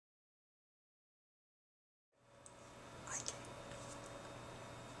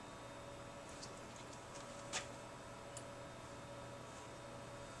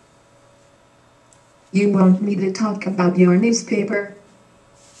You want me to talk about your newspaper?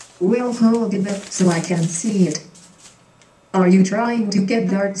 We'll hold it up so I can see it. Are you trying to get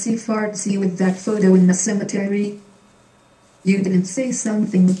artsy-fartsy with that photo in the cemetery? You didn't say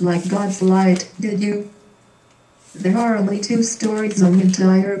something like God's light, did you? There are only 2 stories on the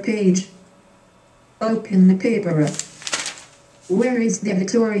entire page. Open the paper up. Where is the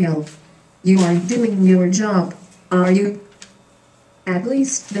editorial? You aren't doing your job, are you? At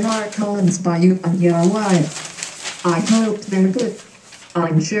least there are columns by you and your wife. I hope they're good.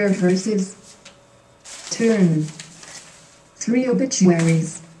 I'm sure hers is. Turn. 3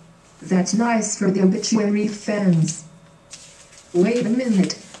 obituaries. That's nice for the obituary fans. Wait a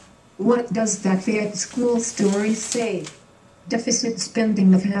minute. What does that Fayette school story say? Deficit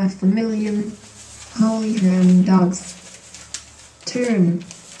spending of $500,000. Holy hand dogs. Turn,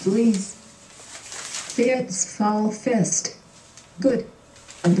 please. Fayette's Fall Fest. Good.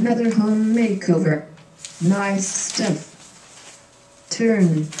 And another home makeover. Nice stuff.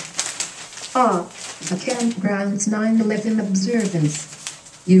 Turn. Ah, the campground's 9/11 observance.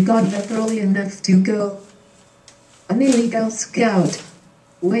 You got up early enough to go. An illegal scout.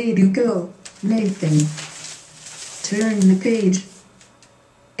 Way to go, Nathan. Turn the page.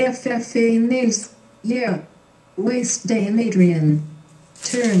 FFA News. Yeah. Waste Day in Adrian.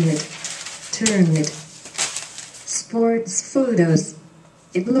 Turn it. Turn it. Sports photos.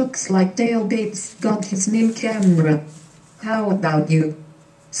 It looks like Dale Bates got his new camera. How about you?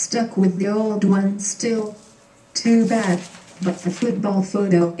 Stuck with the old one still? Too bad, but the football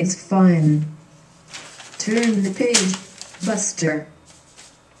photo is fine. Turn the page, Buster.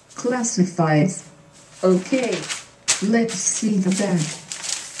 Classifieds. Okay, let's see the back.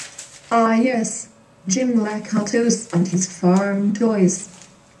 Ah yes, Jim Lakatos and his farm toys.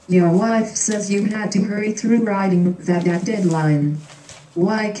 Your wife says you had to hurry through writing that deadline.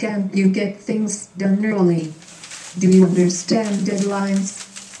 Why can't you get things done early? Do you understand deadlines?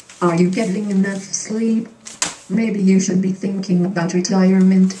 Are you getting enough sleep? Maybe you should be thinking about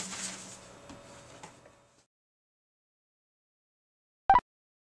retirement.